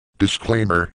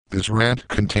Disclaimer, this rant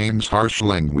contains harsh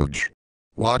language.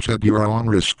 Watch at your own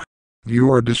risk.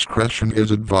 Viewer discretion is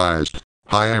advised.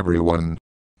 Hi everyone.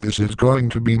 This is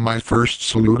going to be my first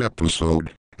salute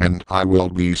episode, and I will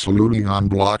be saluting on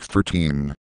Block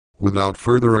 13. Without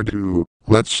further ado,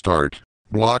 let's start.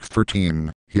 Block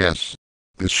 13, yes.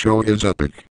 This show is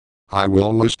epic. I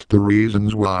will list the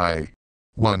reasons why.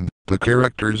 1. The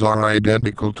characters are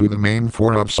identical to the main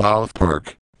four of South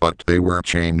Park, but they were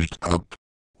changed up,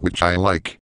 which I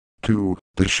like. 2.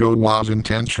 The show was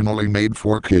intentionally made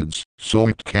for kids, so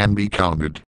it can be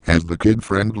counted as the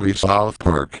kid-friendly South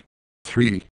Park.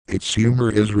 3. Its humor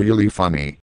is really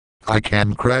funny. I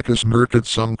can crack a smirk at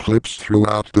some clips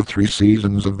throughout the 3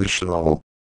 seasons of the show.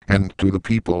 And to the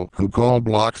people who call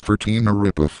Block 13 a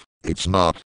ripoff, it's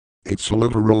not. It's a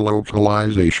literal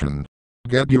localization.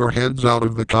 Get your heads out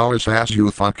of the cow's ass,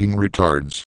 you fucking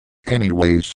retards.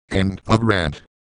 Anyways, end of rant.